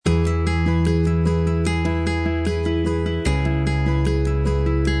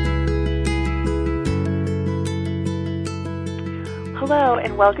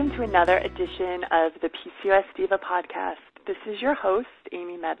and welcome to another edition of the PCOS Diva podcast. This is your host,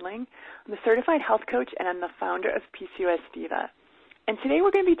 Amy Medling. I'm a certified health coach, and I'm the founder of PCOS Diva. And today we're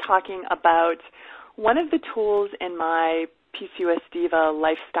going to be talking about one of the tools in my PCOS Diva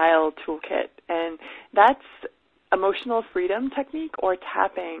lifestyle toolkit, and that's emotional freedom technique, or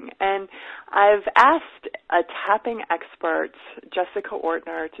tapping. And I've asked a tapping expert, Jessica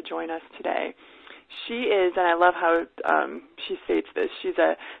Ortner, to join us today. She is, and I love how she states this, she's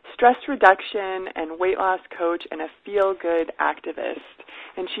a stress reduction and weight loss coach and a feel-good activist.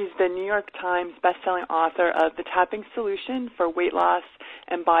 And she's the New York Times bestselling author of The Tapping Solution for Weight Loss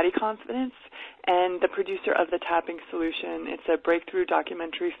and Body Confidence, and the producer of The Tapping Solution. It's a breakthrough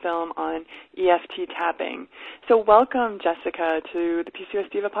documentary film on EFT tapping. So welcome, Jessica, to the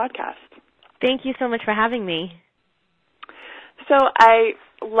PCOS Diva podcast. Thank you so much for having me. So I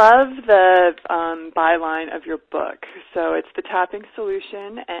love the byline of your book. So it's The Tapping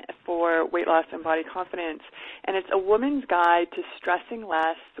Solution for Weight Loss and Body Confidence, and it's a woman's guide to stressing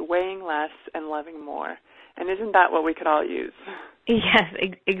less, weighing less, and loving more. And isn't that what we could all use?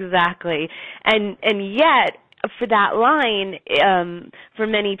 Yes, exactly. And yet, for that line, for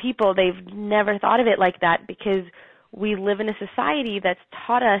many people, they've never thought of it like that, because we live in a society that's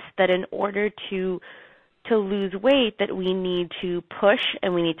taught us that in order to lose weight, that we need to push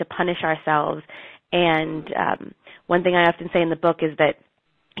and we need to punish ourselves. And one thing I often say in the book is that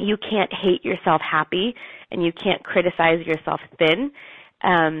you can't hate yourself happy, and you can't criticize yourself thin,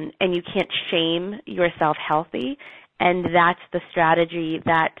 and you can't shame yourself healthy. And that's the strategy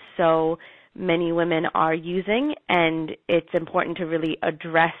that so many women are using, and it's important to really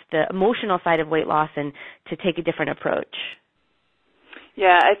address the emotional side of weight loss and to take a different approach.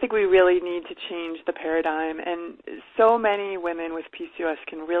 Yeah, I think we really need to change the paradigm, and so many women with PCOS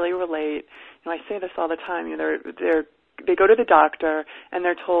can really relate. I say this all the time. They go to the doctor and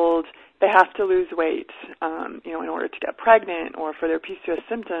they're told they have to lose weight, in order to get pregnant or for their PCOS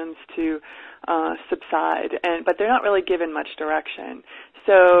symptoms to subside, but they're not really given much direction.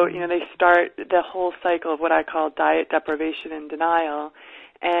 So, they start the whole cycle of what I call diet deprivation and denial,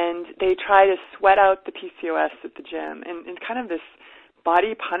 and they try to sweat out the PCOS at the gym, and kind of this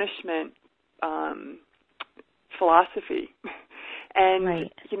body punishment philosophy. And,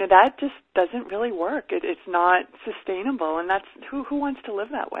 right. That just doesn't really work. It's not sustainable, and that's who wants to live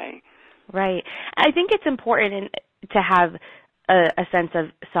that way? Right. I think it's important to have a sense of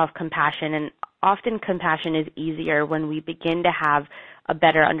self-compassion, and often compassion is easier when we begin to have a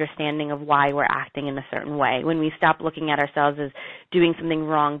better understanding of why we're acting in a certain way, when we stop looking at ourselves as doing something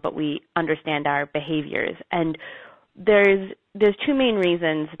wrong, but we understand our behaviors. And there's two main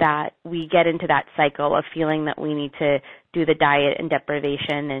reasons that we get into that cycle of feeling that we need to do the diet and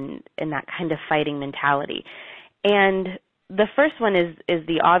deprivation and that kind of fighting mentality. And the first one is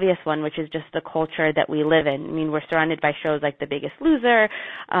the obvious one, which is just the culture that we live in. I mean, we're surrounded by shows like The Biggest Loser,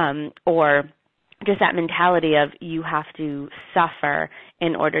 or just that mentality of you have to suffer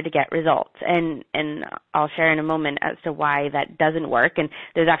in order to get results. And I'll share in a moment as to why that doesn't work. And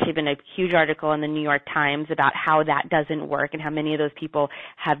there's actually been a huge article in the New York Times about how that doesn't work and how many of those people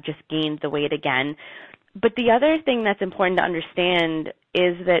have just gained the weight again. But the other thing that's important to understand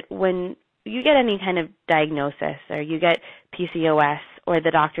is that when you get any kind of diagnosis, or you get PCOS, or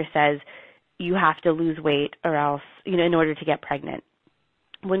the doctor says you have to lose weight or else, in order to get pregnant,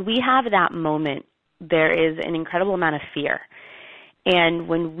 when we have that moment, there is an incredible amount of fear. And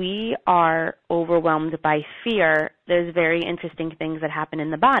when we are overwhelmed by fear, there's very interesting things that happen in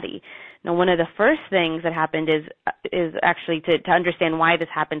the body. Now, one of the first things that happened is actually to understand why this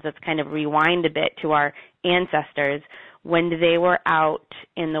happens, let's kind of rewind a bit to our ancestors when they were out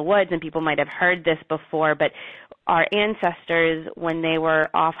in the woods, and people might have heard this before, but our ancestors, when they were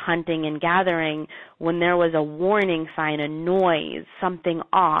off hunting and gathering, when there was a warning sign, a noise, something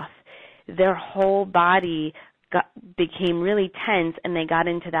off, their whole body became really tense, and they got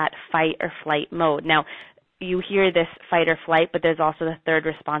into that fight or flight mode. Now, you hear this fight or flight, but there's also the third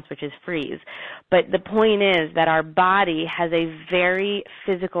response, which is freeze. But the point is that our body has a very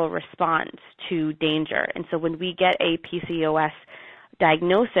physical response to danger. And so when we get a PCOS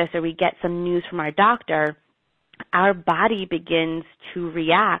diagnosis, or we get some news from our doctor, our body begins to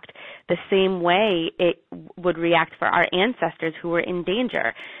react the same way it would react for our ancestors who were in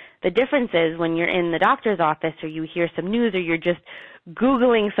danger. The difference is when you're in the doctor's office, or you hear some news, or you're just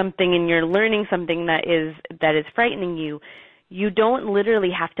Googling something and you're learning something that is frightening you, you don't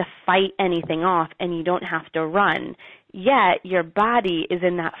literally have to fight anything off, and you don't have to run. Yet your body is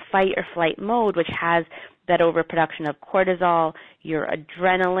in that fight or flight mode, which has that overproduction of cortisol, your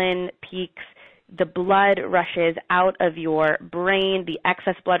adrenaline peaks, the blood rushes out of your brain, the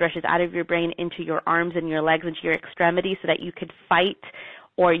excess blood rushes out of your brain into your arms and your legs, into your extremities so that you could fight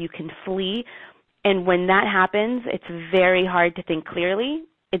or you can flee. And when that happens, it's very hard to think clearly.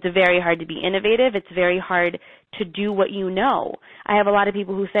 It's very hard to be innovative. It's very hard to do what you know. I have a lot of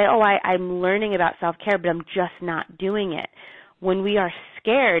people who say, I'm learning about self-care, but I'm just not doing it. When we are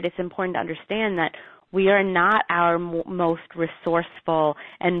scared, it's important to understand that we are not our most resourceful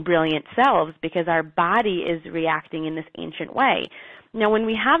and brilliant selves because our body is reacting in this ancient way. Now, when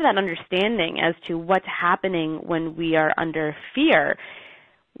we have that understanding as to what's happening when we are under fear,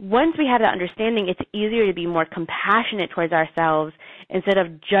 once we have that understanding, it's easier to be more compassionate towards ourselves instead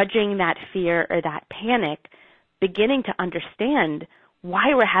of judging that fear or that panic, beginning to understand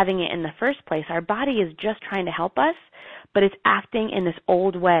why we're having it in the first place. Our body is just trying to help us, but it's acting in this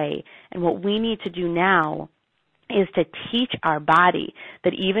old way. And what we need to do now is to teach our body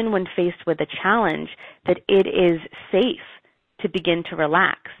that even when faced with a challenge, that it is safe to begin to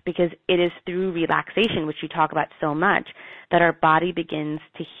relax, because it is through relaxation, which you talk about so much, that our body begins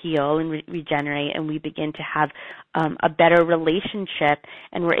to heal and regenerate, and we begin to have a better relationship,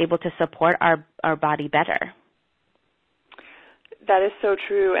 and we're able to support our body better. That is so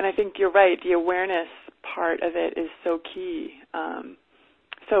true, and I think you're right. The awareness part of it is so key.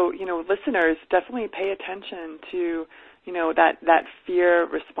 So, listeners, definitely pay attention to, that fear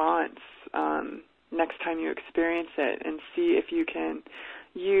response next time you experience it, and see if you can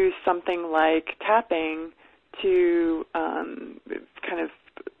use something like tapping to kind of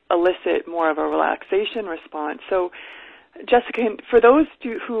elicit more of a relaxation response. So, Jessica, for those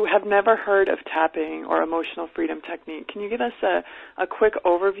who have never heard of tapping or emotional freedom technique, can you give us a quick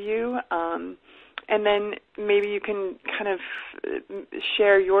overview? And then maybe you can kind of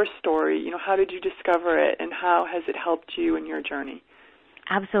share your story. How did you discover it, and how has it helped you in your journey?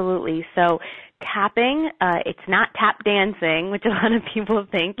 Absolutely. So tapping, it's not tap dancing, which a lot of people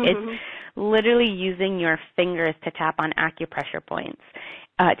think. Mm-hmm. It's literally using your fingers to tap on acupressure points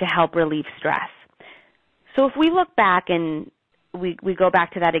to help relieve stress. So if we look back and we go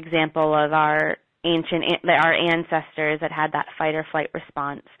back to that example of our ancestors that had that fight or flight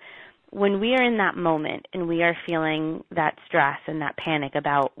response, when we are in that moment and we are feeling that stress and that panic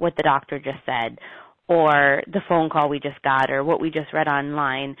about what the doctor just said or the phone call we just got or what we just read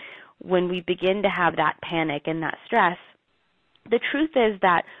online, when we begin to have that panic and that stress, the truth is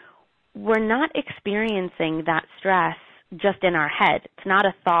that we're not experiencing that stress just in our head. It's not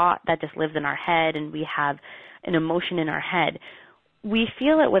a thought that just lives in our head and we have an emotion in our head. We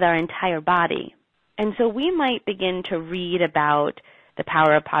feel it with our entire body. And so we might begin to read about the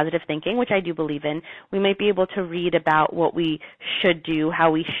power of positive thinking, which I do believe in. We might be able to read about what we should do,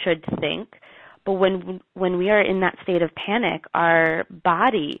 how we should think. But when we are in that state of panic, our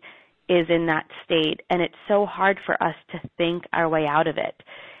body is in that state, and it's so hard for us to think our way out of it.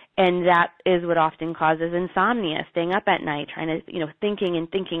 And that is what often causes insomnia, staying up at night, trying to, thinking and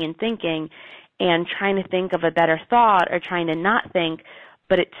thinking and thinking, and trying to think of a better thought or trying to not think.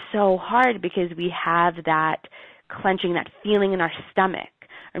 But it's so hard because we have that clenching, that feeling in our stomach,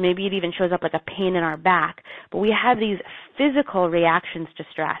 or maybe it even shows up like a pain in our back. But we have these physical reactions to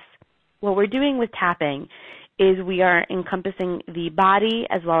stress. What we're doing with tapping is we are encompassing the body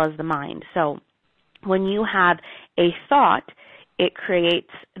as well as the mind. So when you have a thought, it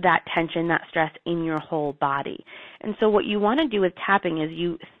creates that tension, that stress in your whole body. And so what you want to do with tapping is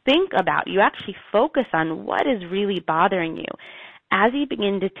you actually focus on what is really bothering you as you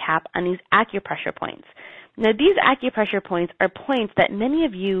begin to tap on these acupressure points. Now, these acupressure points are points that many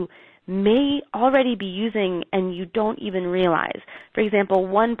of you may already be using and you don't even realize. For example,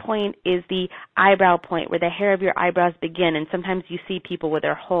 one point is the eyebrow point where the hair of your eyebrows begin, and sometimes you see people with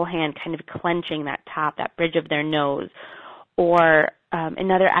their whole hand kind of clenching that top, that bridge of their nose. Or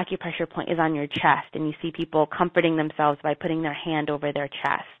another acupressure point is on your chest, and you see people comforting themselves by putting their hand over their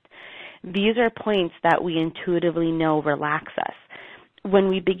chest. These are points that we intuitively know relax us. When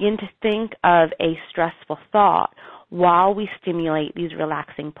we begin to think of a stressful thought while we stimulate these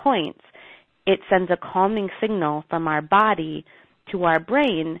relaxing points, it sends a calming signal from our body to our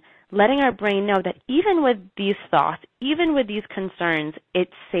brain, letting our brain know that even with these thoughts, even with these concerns,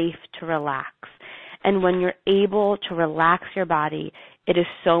 it's safe to relax. And when you're able to relax your body, it is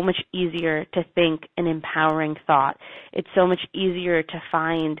so much easier to think an empowering thought. It's so much easier to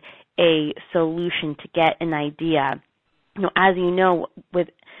find a solution, to get an idea. As you know, with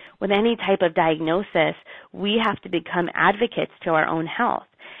any type of diagnosis, we have to become advocates to our own health.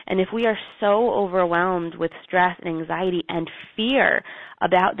 And if we are so overwhelmed with stress and anxiety and fear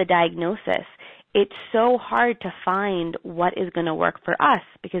about the diagnosis, it's so hard to find what is going to work for us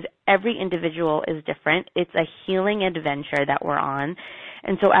because every individual is different. It's a healing adventure that we're on.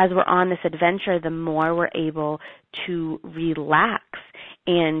 And so as we're on this adventure, the more we're able to relax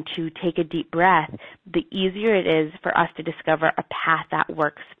and to take a deep breath, the easier it is for us to discover a path that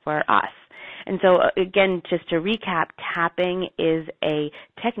works for us. And so, again, just to recap, tapping is a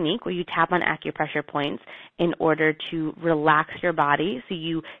technique where you tap on acupressure points in order to relax your body so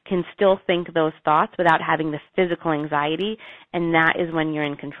you can still think those thoughts without having the physical anxiety, and that is when you're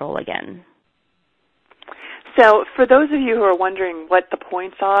in control again. So for those of you who are wondering what the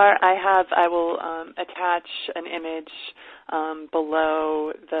points are, I will attach an image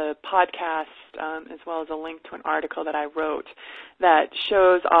below the podcast as well as a link to an article that I wrote that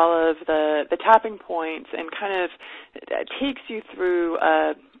shows all of the tapping points and kind of takes you through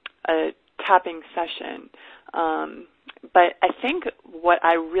a tapping session. But I think what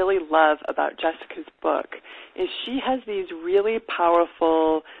I really love about Jessica's book is she has these really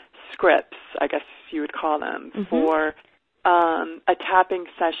powerful scripts, I guess you would call them, for a tapping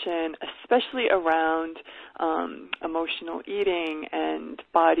session, especially around emotional eating and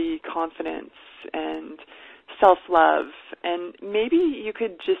body confidence and self-love. And maybe you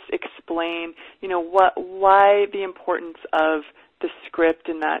could just explain, why the importance of the script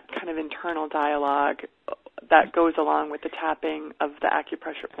and that kind of internal dialogue that goes along with the tapping of the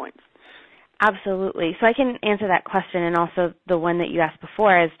acupressure points. Absolutely. So I can answer that question and also the one that you asked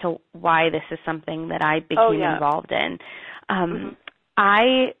before as to why this is something that I became involved in.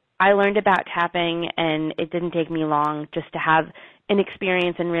 I learned about tapping, and it didn't take me long just to have an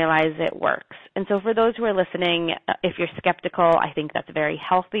experience and realize it works. And so for those who are listening, if you're skeptical, I think that's very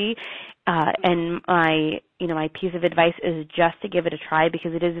healthy. And my piece of advice is just to give it a try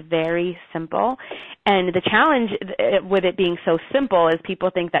because it is very simple. And the challenge with it being so simple is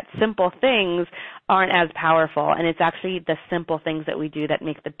people think that simple things aren't as powerful, and it's actually the simple things that we do that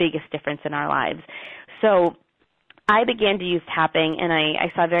make the biggest difference in our lives. So I began to use tapping, and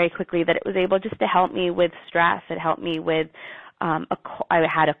I saw very quickly that it was able just to help me with stress. It helped me with I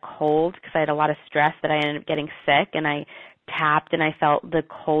had a cold because I had a lot of stress that I ended up getting sick, and I tapped and I felt the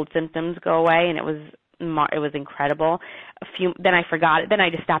cold symptoms go away, and it was incredible. Then I forgot it. Then I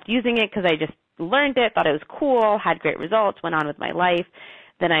just stopped using it because I just learned it, thought it was cool, had great results, went on with my life.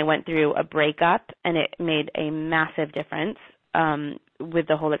 Then I went through a breakup, and it made a massive difference with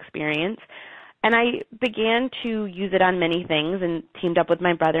the whole experience. And I began to use it on many things and teamed up with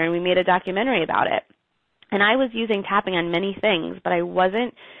my brother, and we made a documentary about it. And I was using tapping on many things, but I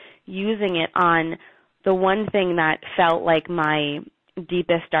wasn't using it on the one thing that felt like my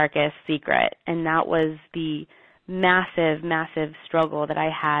deepest, darkest secret, and that was the massive, massive struggle that I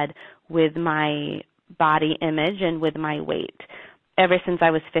had with my body image and with my weight. Ever since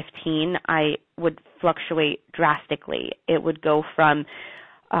I was 15, I would fluctuate drastically. It would go from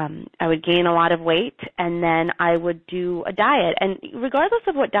I would gain a lot of weight, and then I would do a diet. And regardless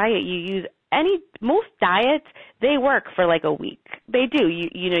of what diet you use, most diets, they work for like a week. They do.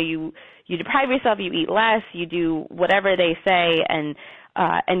 You deprive yourself, you eat less, you do whatever they say, and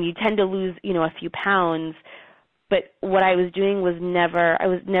you tend to lose, a few pounds. But what I was doing I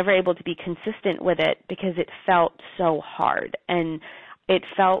was never able to be consistent with it because it felt so hard, and it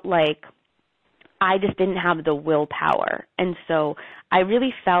felt like I just didn't have the willpower. And so I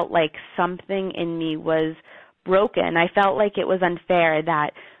really felt like something in me was broken. I felt like it was unfair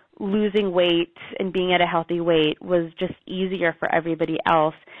that losing weight and being at a healthy weight was just easier for everybody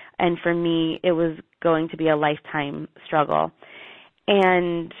else. And for me, it was going to be a lifetime struggle.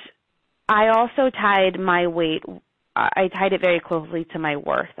 And I also tied my weight, I tied it very closely to my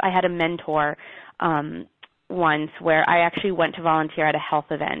worth. I had a mentor once where I actually went to volunteer at a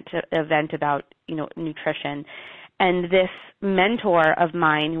health event about, nutrition. And this mentor of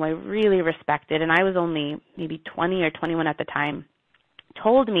mine who I really respected, and I was only maybe 20 or 21 at the time,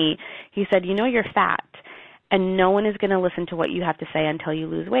 told me, he said, you're fat, and no one is going to listen to what you have to say until you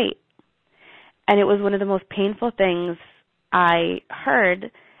lose weight. And it was one of the most painful things I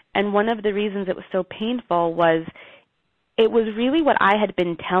heard, and one of the reasons it was so painful was it was really what I had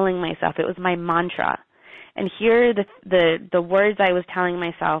been telling myself. It was my mantra. And here the words I was telling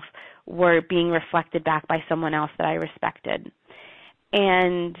myself were being reflected back by someone else that I respected.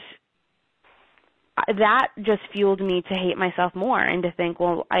 And that just fueled me to hate myself more and to think,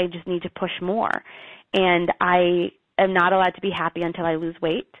 well, I just need to push more. And I am not allowed to be happy until I lose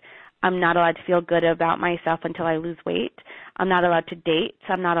weight. I'm not allowed to feel good about myself until I lose weight. I'm not allowed to date.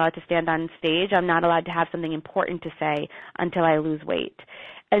 I'm not allowed to stand on stage. I'm not allowed to have something important to say until I lose weight.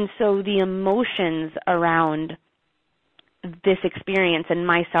 And so the emotions around this experience and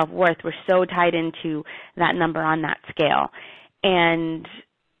my self-worth were so tied into that number on that scale. And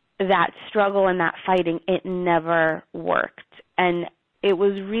that struggle and that fighting, it never worked. And it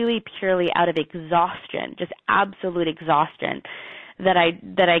was really purely out of exhaustion, just absolute exhaustion, that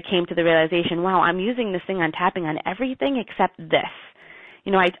I came to the realization, wow, I'm using this thing on tapping on everything except this.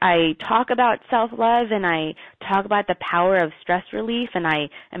 You know, I talk about self-love and I talk about the power of stress relief, and I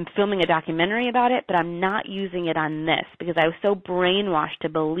am filming a documentary about it, but I'm not using it on this because I was so brainwashed to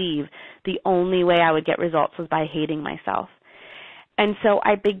believe the only way I would get results was by hating myself. And so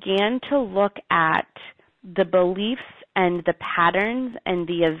I began to look at the beliefs and the patterns and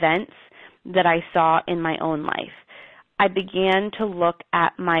the events that I saw in my own life. I began to look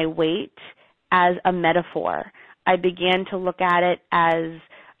at my weight as a metaphor. I began to look at it as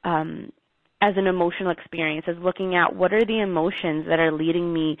an emotional experience, as looking at what are the emotions that are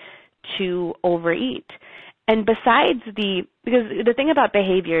leading me to overeat. And because the thing about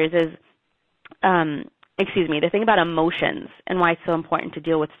behaviors is, the thing about emotions and why it's so important to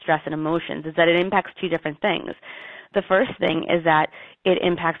deal with stress and emotions is that it impacts two different things. The first thing is that it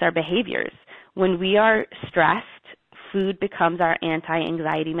impacts our behaviors. When we are stressed, food becomes our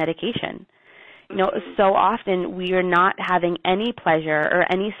anti-anxiety medication. You know, so often we are not having any pleasure or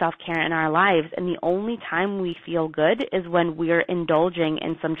any self-care in our lives, and the only time we feel good is when we're indulging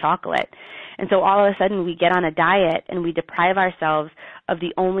in some chocolate. And so all of a sudden we get on a diet and we deprive ourselves of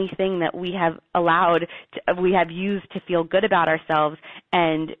the only thing that we have used to feel good about ourselves,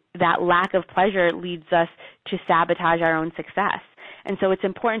 and that lack of pleasure leads us to sabotage our own success. And so it's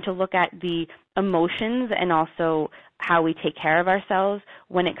important to look at the emotions and also how we take care of ourselves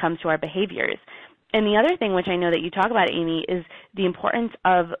when it comes to our behaviors. And the other thing, which I know that you talk about, Amy, is the importance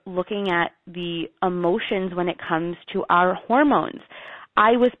of looking at the emotions when it comes to our hormones.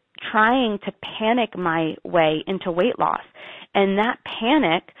 I was trying to panic my way into weight loss, and that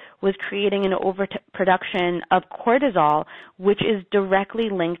panic was creating an overproduction of cortisol, which is directly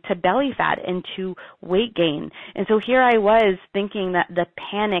linked to belly fat and to weight gain. And so here I was thinking that the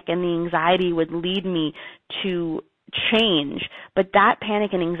panic and the anxiety would lead me to change, but that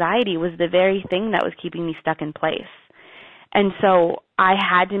panic and anxiety was the very thing that was keeping me stuck in place. And so I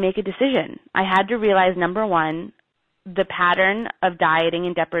had to make a decision. I had to realize, number one, the pattern of dieting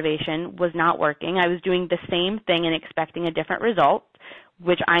and deprivation was not working. I was doing the same thing and expecting a different result,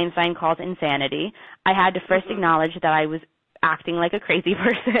 which Einstein calls insanity. I had to first acknowledge that I was acting like a crazy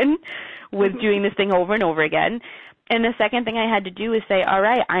person, was doing this thing over and over again. And the second thing I had to do is say, all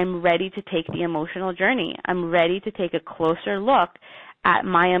right, I'm ready to take the emotional journey. I'm ready to take a closer look at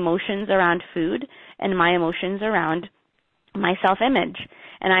my emotions around food and my emotions around my self-image.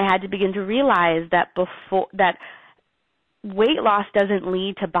 And I had to begin to realize that weight loss doesn't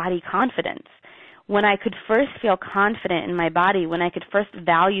lead to body confidence. When I could first feel confident in my body, when I could first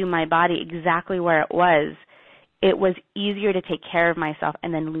value my body exactly where it was easier to take care of myself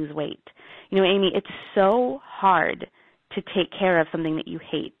and then lose weight. You know, Amy, it's so hard to take care of something that you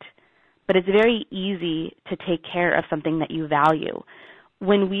hate, but it's very easy to take care of something that you value.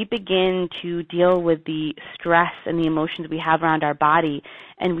 When we begin to deal with the stress and the emotions we have around our body,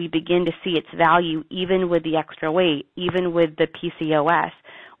 and we begin to see its value even with the extra weight, even with the PCOS,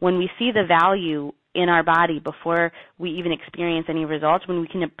 when we see the value in our body before we even experience any results, when we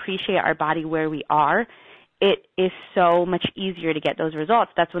can appreciate our body where we are, it is so much easier to get those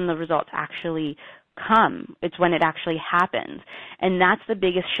results. That's when the results actually come. It's when it actually happens. And that's the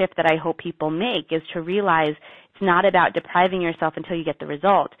biggest shift that I hope people make, is to realize it's not about depriving yourself until you get the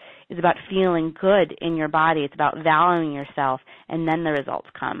result. It's about feeling good in your body. It's about valuing yourself, and then the results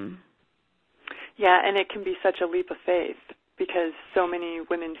come. Yeah, and it can be such a leap of faith because so many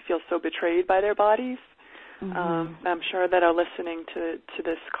women feel so betrayed by their bodies. I'm sure that are listening to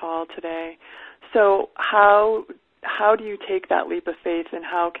this call today. So how do you take that leap of faith, and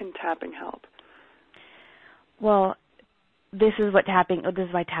how can tapping help? Well, this is why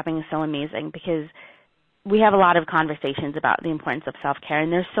tapping is so amazing, because we have a lot of conversations about the importance of self-care,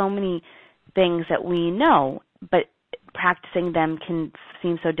 and there's so many things that we know, but practicing them can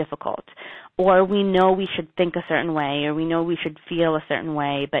seem so difficult. Or we know we should think a certain way, or we know we should feel a certain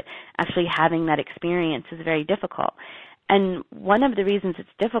way, but actually having that experience is very difficult. And one of the reasons it's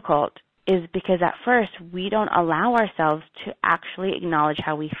difficult is because at first we don't allow ourselves to actually acknowledge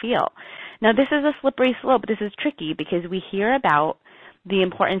how we feel. Now, this is a slippery slope. This is tricky because we hear about the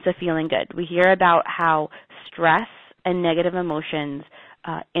importance of feeling good. We hear about how stress and negative emotions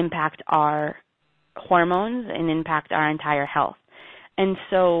impact our hormones and impact our entire health. And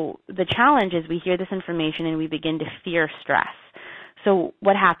so the challenge is we hear this information and we begin to fear stress. So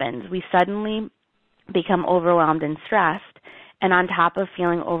what happens? We suddenly become overwhelmed and stressed, And on top of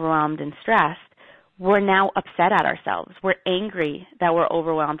feeling overwhelmed and stressed, we're now upset at ourselves. We're angry that we're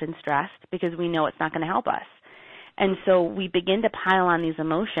overwhelmed and stressed because we know it's not going to help us. And so we begin to pile on these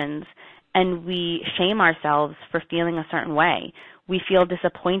emotions, and we shame ourselves for feeling a certain way. We feel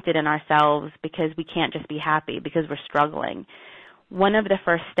disappointed in ourselves because we can't just be happy, because we're struggling. One of the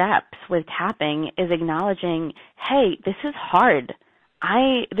first steps with tapping is acknowledging, hey, this is hard.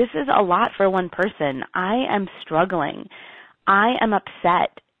 This is a lot for one person. I am struggling. I am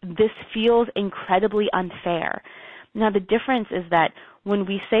upset. This feels incredibly unfair. Now, the difference is that when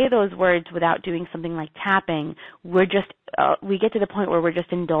we say those words without doing something like tapping, we get to the point where we're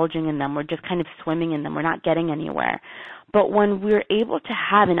just indulging in them. We're just kind of swimming in them. We're not getting anywhere. But when we're able to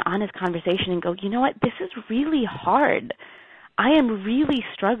have an honest conversation and go, you know what, this is really hard. I am really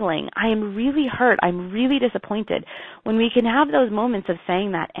struggling. I am really hurt. I'm really disappointed. When we can have those moments of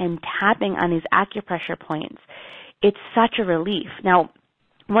saying that and tapping on these acupressure points, it's such a relief. Now,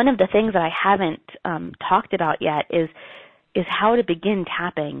 one of the things that I haven't talked about yet is how to begin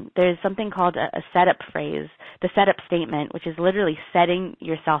tapping. There's something called a setup phrase, the setup statement, which is literally setting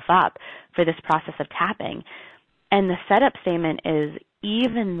yourself up for this process of tapping. And the setup statement is,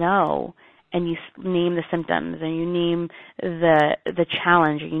 even though, and you name the symptoms, and you name the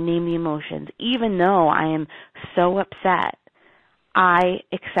challenge, or you name the emotions, even though I am so upset, I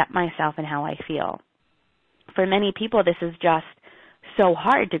accept myself and how I feel. For many people, this is just so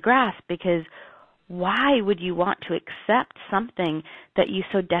hard to grasp, because why would you want to accept something that you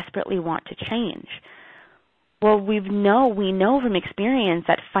so desperately want to change? Well, we know from experience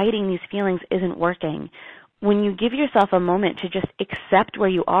that fighting these feelings isn't working. When you give yourself a moment to just accept where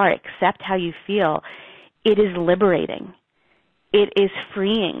you are, accept how you feel, it is liberating. It is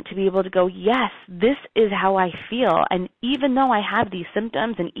freeing to be able to go, yes, this is how I feel. And even though I have these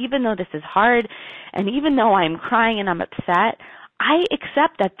symptoms, and even though this is hard, and even though I'm crying and I'm upset, I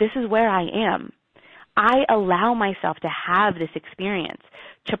accept that this is where I am. I allow myself to have this experience,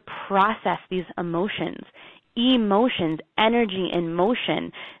 to process these emotions. Emotions, energy and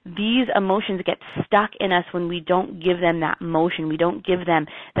motion, these emotions get stuck in us when we don't give them that motion. We don't give them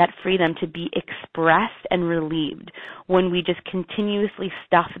that freedom to be expressed and relieved. When we just continuously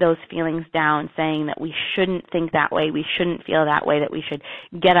stuff those feelings down, saying that we shouldn't think that way, we shouldn't feel that way, that we should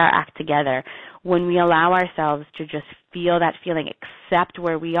get our act together. When we allow ourselves to just feel that feeling, accept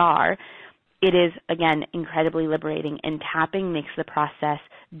where we are, it is, again, incredibly liberating, and tapping makes the process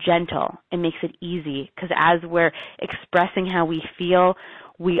gentle. It makes it easy, because as we're expressing how we feel,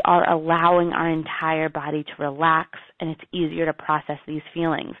 we are allowing our entire body to relax, and it's easier to process these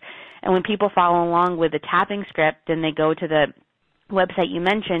feelings. And when people follow along with the tapping script and they go to the website you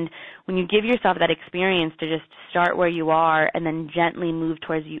mentioned, when you give yourself that experience to just start where you are and then gently move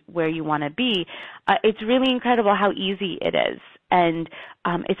towards where you want to be, it's really incredible how easy it is. And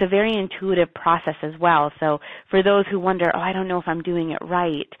it's a very intuitive process as well. So for those who wonder, I don't know if I'm doing it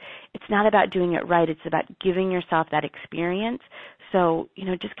right, it's not about doing it right. It's about giving yourself that experience. So,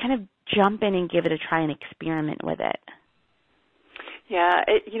 just kind of jump in and give it a try and experiment with it. Yeah,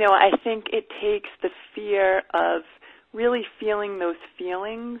 I think it takes the fear of really feeling those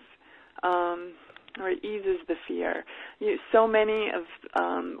feelings, or it eases the fear. So many of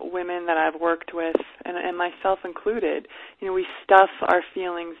women that I've worked with, and myself included, we stuff our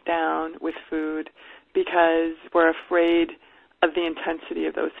feelings down with food because we're afraid of the intensity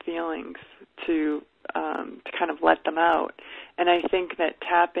of those feelings to kind of let them out. And I think that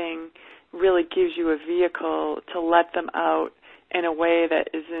tapping really gives you a vehicle to let them out in a way that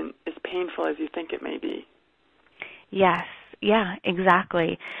isn't as painful as you think it may be. Yes, yeah,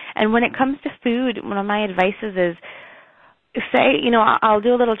 exactly. And when it comes to food, one of my advices is I'll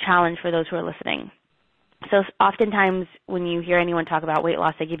do a little challenge for those who are listening. So oftentimes when you hear anyone talk about weight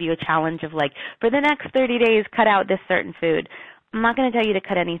loss, they give you a challenge of for the next 30 days, cut out this certain food. I'm not going to tell you to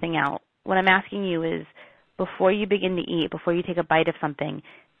cut anything out. What I'm asking you is, before you begin to eat, before you take a bite of something,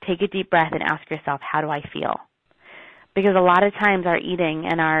 take a deep breath and ask yourself, how do I feel? Because a lot of times our eating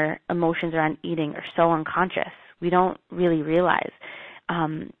and our emotions around eating are so unconscious. We don't really realize.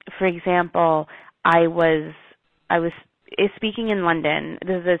 For example, I was speaking in London.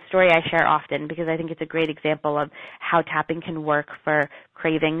 This is a story I share often because I think it's a great example of how tapping can work for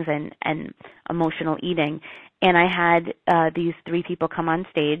cravings and emotional eating. And I had these three people come on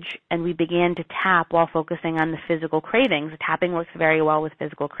stage, and we began to tap while focusing on the physical cravings. Tapping works very well with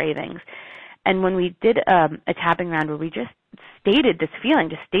physical cravings. And when we did a tapping round where we just stated this feeling,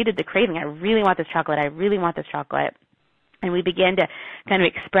 just stated the craving, I really want this chocolate, I really want this chocolate, and we began to kind of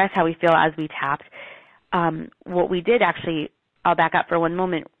express how we feel as we tapped, what we did actually I'll back up for one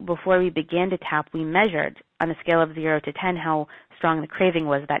moment. Before we began to tap, we measured on a scale of 0 to 10 how strong the craving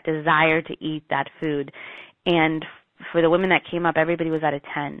was, that desire to eat that food. And for the women that came up, everybody was at a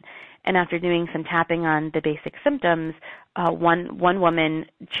 10. And after doing some tapping on the basic symptoms, one woman,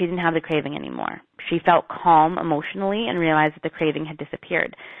 she didn't have the craving anymore. She felt calm emotionally and realized that the craving had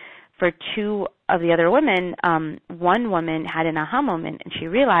disappeared. For two of the other women, one woman had an aha moment, and she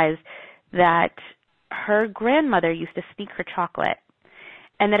realized that her grandmother used to sneak her chocolate,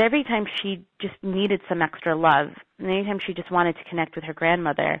 and that every time she just needed some extra love, and anytime she just wanted to connect with her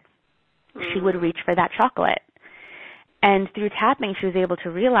grandmother, she would reach for that chocolate. And through tapping, she was able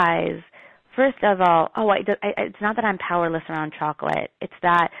to realize, first of all, it's not that I'm powerless around chocolate. It's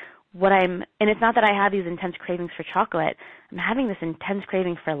that and it's not that I have these intense cravings for chocolate. I'm having this intense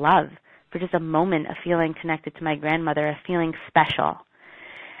craving for love, for just a moment of feeling connected to my grandmother, of feeling special.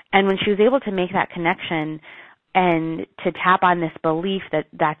 And when she was able to make that connection and to tap on this belief that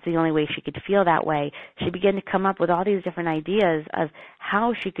that's the only way she could feel that way, she began to come up with all these different ideas of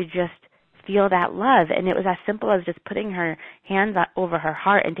how she could just feel that love. And it was as simple as just putting her hands over her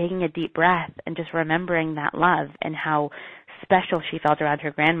heart and taking a deep breath and just remembering that love and how special she felt around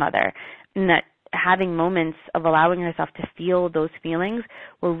her grandmother. And that having moments of allowing herself to feel those feelings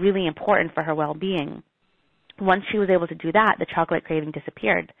were really important for her well-being. Once she was able to do that, the chocolate craving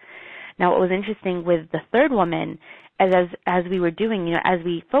disappeared. Now, what was interesting with the third woman, as we were doing, as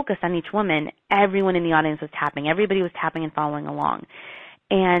we focused on each woman, everyone in the audience was tapping. Everybody was tapping and following along.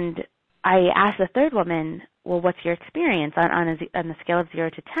 And I asked the third woman, well, what's your experience on the scale of 0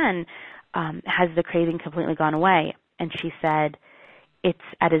 to 10? Has the craving completely gone away? And she said, it's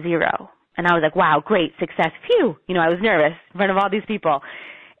at a 0. And I was like, wow, great, success, phew. I was nervous in front of all these people.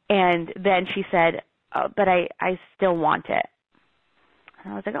 And then she said, but I still want it.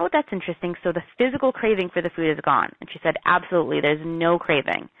 And I was like, oh, that's interesting. So the physical craving for the food is gone. And she said, absolutely, there's no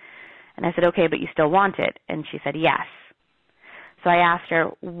craving. And I said, okay, but you still want it? And she said, yes. So I asked her,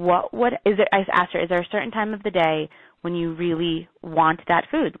 I asked her, is there a certain time of the day when you really want that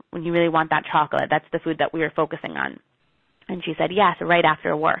food, when you really want that chocolate? That's the food that we were focusing on. And she said, yes, right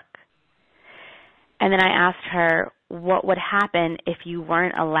after work. And then I asked her, what would happen if you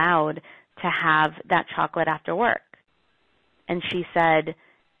weren't allowed to have that chocolate after work? And she said,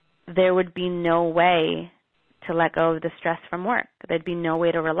 there would be no way to let go of the stress from work. There'd be no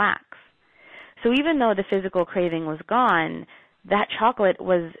way to relax. So even though the physical craving was gone, that chocolate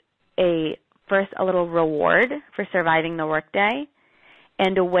was first a little reward for surviving the workday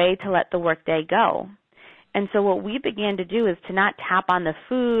and a way to let the workday go. And so what we began to do is to not tap on the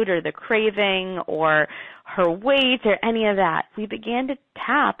food or the craving or her weight or any of that. We began to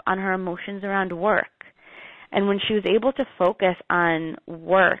tap on her emotions around work. And when she was able to focus on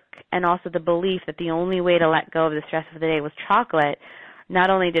work and also the belief that the only way to let go of the stress of the day was chocolate, not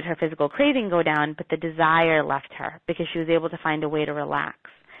only did her physical craving go down, but the desire left her because she was able to find a way to relax.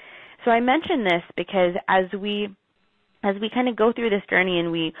 So I mention this because as we kind of go through this journey and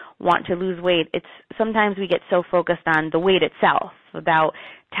we want to lose weight, sometimes we get so focused on the weight itself, about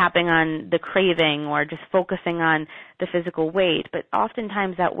tapping on the craving or just focusing on the physical weight. But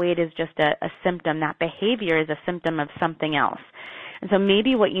oftentimes that weight is just a symptom. That behavior is a symptom of something else. And so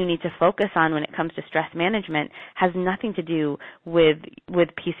maybe what you need to focus on when it comes to stress management has nothing to do with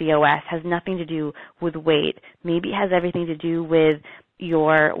PCOS, has nothing to do with weight. Maybe it has everything to do with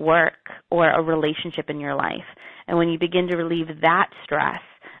your work or a relationship in your life. And when you begin to relieve that stress,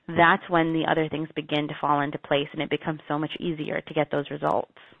 that's when the other things begin to fall into place, and it becomes so much easier to get those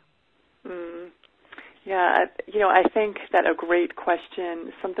results. Yeah, I think that a great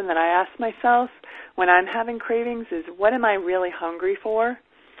question, something that I ask myself when I'm having cravings is, what am I really hungry for?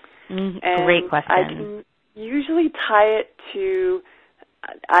 Great question. I can usually tie it to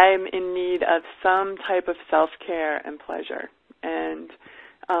I'm in need of some type of self-care and pleasure. And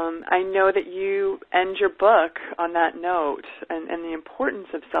I know that you end your book on that note and the importance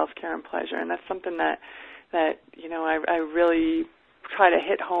of self-care and pleasure, and that's something that I really try to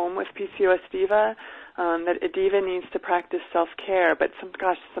hit home with PCOS Diva, that a diva needs to practice self-care, but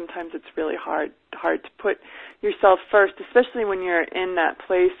sometimes it's really hard to put yourself first, especially when you're in that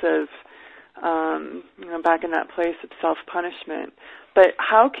place of, back in that place of self-punishment. But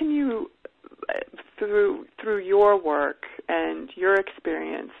how can you, through your work and your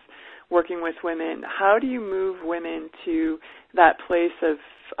experience working with women, how do you move women to that place of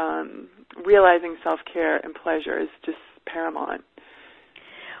realizing self-care and pleasure is just paramount?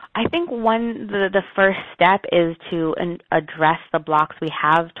 I think the first step is to address the blocks we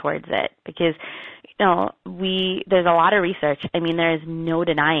have towards it, because there's a lot of research. I mean, there is no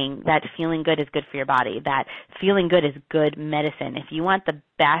denying that feeling good is good for your body, that feeling good is good medicine. If you want the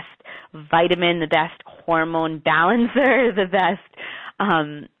best vitamin, the best hormone balancer, the best,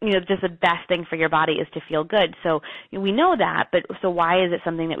 just the best thing for your body is to feel good. So we know that, but so why is it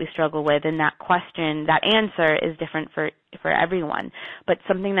something that we struggle with? And that question, that answer is different for everyone. But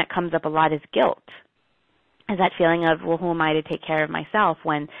something that comes up a lot is guilt. Is that feeling of, well, who am I to take care of myself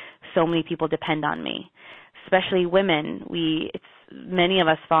when so many people depend on me? Especially women, many of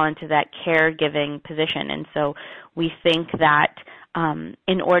us fall into that caregiving position, and so we think that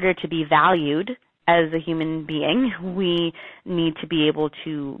in order to be valued as a human being, we need to be able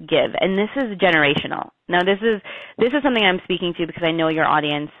to give, and this is generational. Now, this is something I'm speaking to because I know your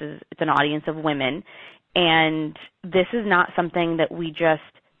audience it's an audience of women, and this is not something that we just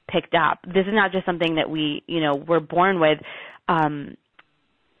picked up. This is not just something that we, were born with.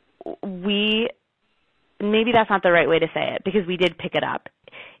 Maybe that's not the right way to say it because we did pick it up.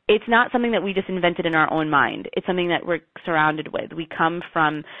 It's not something that we just invented in our own mind. It's something that we're surrounded with. We come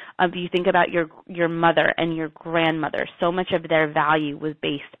from, if you think about your mother and your grandmother, so much of their value was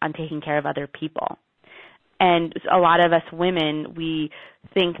based on taking care of other people. And a lot of us women, we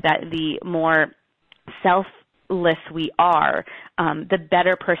think that the more selfless we are, the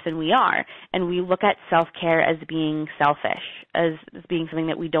better person we are. And we look at self-care as being selfish, as being something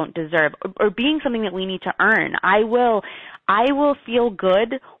that we don't deserve, or being something that we need to earn. I will feel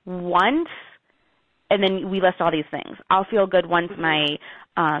good once, and then we list all these things. I'll feel good once my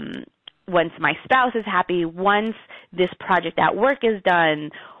spouse is happy, once this project at work is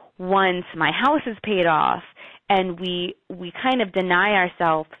done, once my house is paid off. And we kind of deny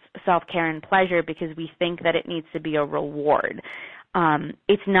ourselves self-care and pleasure because we think that it needs to be a reward.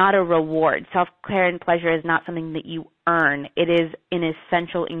 It's not a reward. Self-care and pleasure is not something that you earn. It is an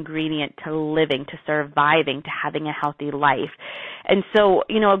essential ingredient to living, to surviving, to having a healthy life. And so,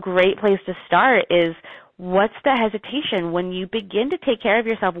 a great place to start is, what's the hesitation when you begin to take care of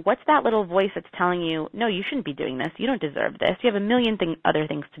yourself? What's that little voice that's telling you, no, you shouldn't be doing this. You don't deserve this. You have a million other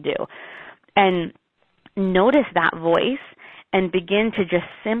things to do. And notice that voice and begin to just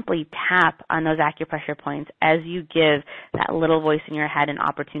simply tap on those acupressure points as you give that little voice in your head an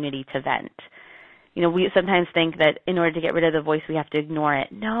opportunity to vent. We sometimes think that in order to get rid of the voice, we have to ignore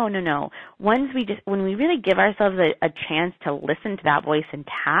it. No. When we really give ourselves a chance to listen to that voice and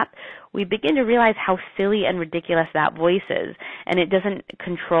tap, we begin to realize how silly and ridiculous that voice is. And it doesn't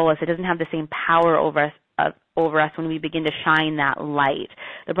control us. It doesn't have the same power over us when we begin to shine that light.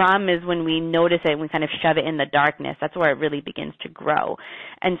 The problem is when we notice it and we kind of shove it in the darkness, that's where it really begins to grow.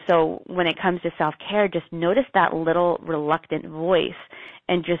 And so when it comes to self-care, just notice that little reluctant voice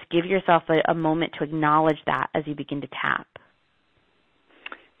and just give yourself a moment to acknowledge that as you begin to tap.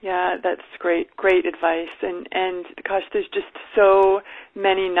 Yeah, that's great advice. And gosh, there's just so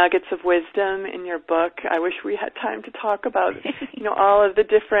many nuggets of wisdom in your book. I wish we had time to talk about, all of the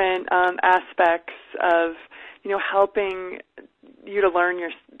different aspects of, helping you to learn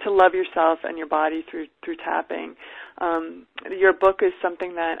to love yourself and your body through tapping. Your book is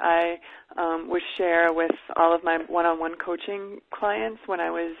something that I would share with all of my one-on-one coaching clients when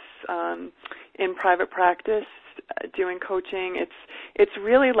I was in private practice doing coaching. It's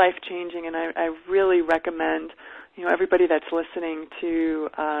really life-changing, and I really recommend everybody that's listening to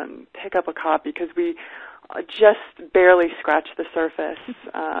pick up a copy because we just barely scratched the surface.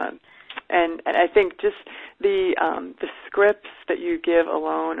 And I think just the scripts that you give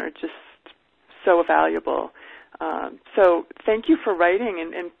alone are just so valuable. So thank you for writing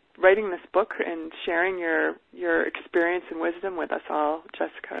and writing this book and sharing your experience and wisdom with us all,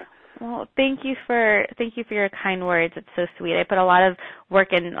 Jessica. Well, thank you for your kind words. It's so sweet. I put a lot of work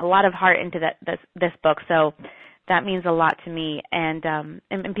and a lot of heart into this book, so that means a lot to me. And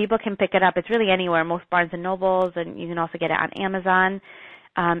people can pick it up. It's really anywhere, most Barnes and Nobles, and you can also get it on Amazon.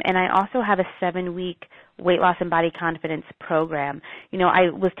 And I also have a 7-week weight loss and body confidence program. I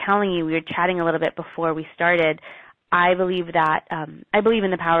was telling you, we were chatting a little bit before we started. I believe that I believe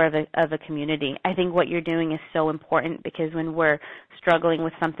in the power of a community. I think what you're doing is so important because when we're struggling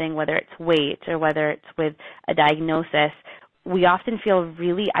with something, whether it's weight or whether it's with a diagnosis, we often feel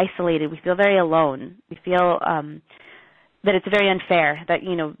really isolated. We feel very alone. We feel that it's very unfair that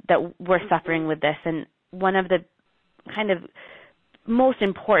that we're suffering with this. And one of the kind of most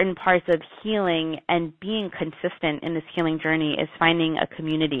important parts of healing and being consistent in this healing journey is finding a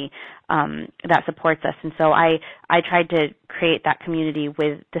community that supports us. And so I tried to create that community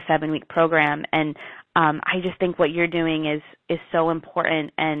with the 7-week program. And I just think what you're doing is so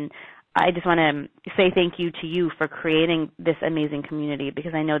important. And I just want to say thank you to you for creating this amazing community,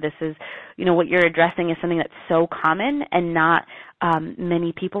 because I know this is, what you're addressing is something that's so common and not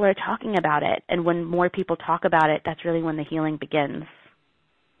many people are talking about it. And when more people talk about it, that's really when the healing begins.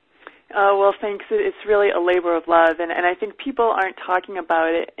 Well, thanks. It's really a labor of love, and I think people aren't talking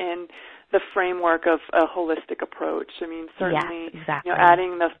about it in the framework of a holistic approach. I mean, certainly, yes, exactly.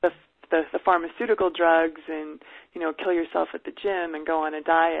 Adding the pharmaceutical drugs and, kill yourself at the gym and go on a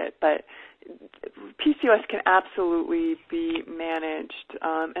diet, but PCOS can absolutely be managed,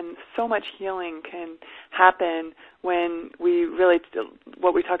 and so much healing can happen when we really,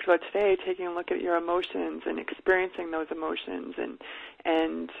 what we talked about today, taking a look at your emotions and experiencing those emotions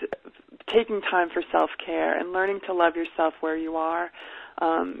and taking time for self-care and learning to love yourself where you are.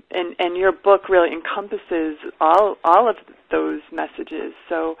 And your book really encompasses all of those messages.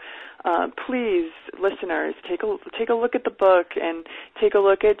 So please, listeners, take a look at the book and take a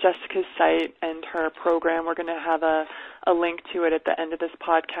look at Jessica's site and her program. We're going to have a link to it at the end of this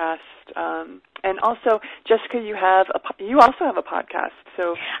podcast. And also, Jessica, you also have a podcast.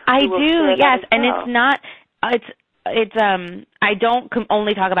 So I do, yes, and it's not. I don't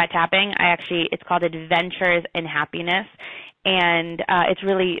only talk about tapping. It's called Adventures in Happiness, and it's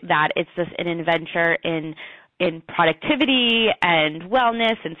really that. It's just an adventure in productivity and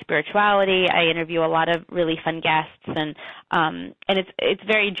wellness and spirituality. I interview a lot of really fun guests, and it's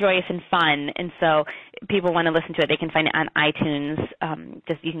very joyous and fun. And so people want to listen to it, they can find it on iTunes.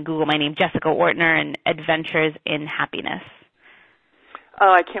 You can Google my name, Jessica Ortner, and Adventures in Happiness.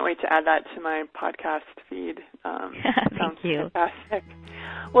 Oh, I can't wait to add that to my podcast feed. Thank you. Fantastic.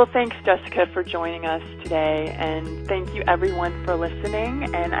 Well, thanks, Jessica, for joining us today, and thank you, everyone, for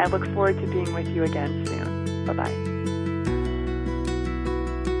listening, and I look forward to being with you again soon. Bye-bye.